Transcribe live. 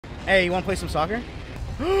Hey, you want to play some soccer?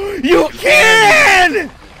 You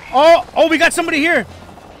can! Oh, we got somebody here.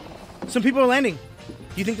 Some people are landing.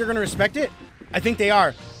 Do you think they're going to respect it? I think they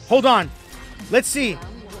are. Hold on. Let's see.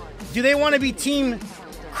 Do they want to be Team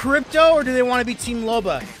Crypto or do they want to be Team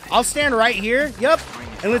Loba? I'll stand right here. Yep.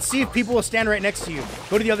 And let's see if people will stand right next to you.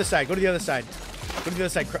 Go to the other side. Go to the other side. Go to the other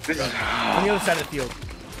side. On the other side of the field.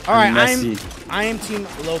 All right, I am Team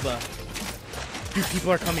Loba. Dude,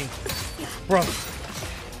 people are coming. Bro.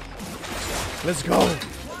 Let's go.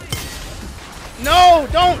 No,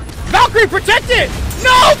 don't. Valkyrie, protect it.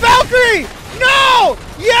 No, Valkyrie. No.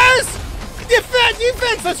 Yes.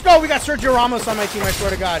 Defense. Let's go. We got Sergio Ramos on my team, I swear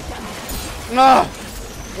to God.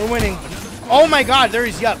 We're winning. Oh, my God. There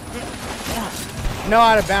he's. Yep. No,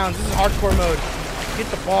 out of bounds. This is hardcore mode. Get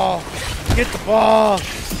the ball. Get the ball.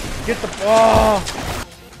 Get the ball.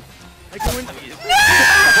 I can win. No!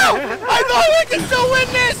 I thought we could still win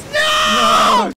this. No!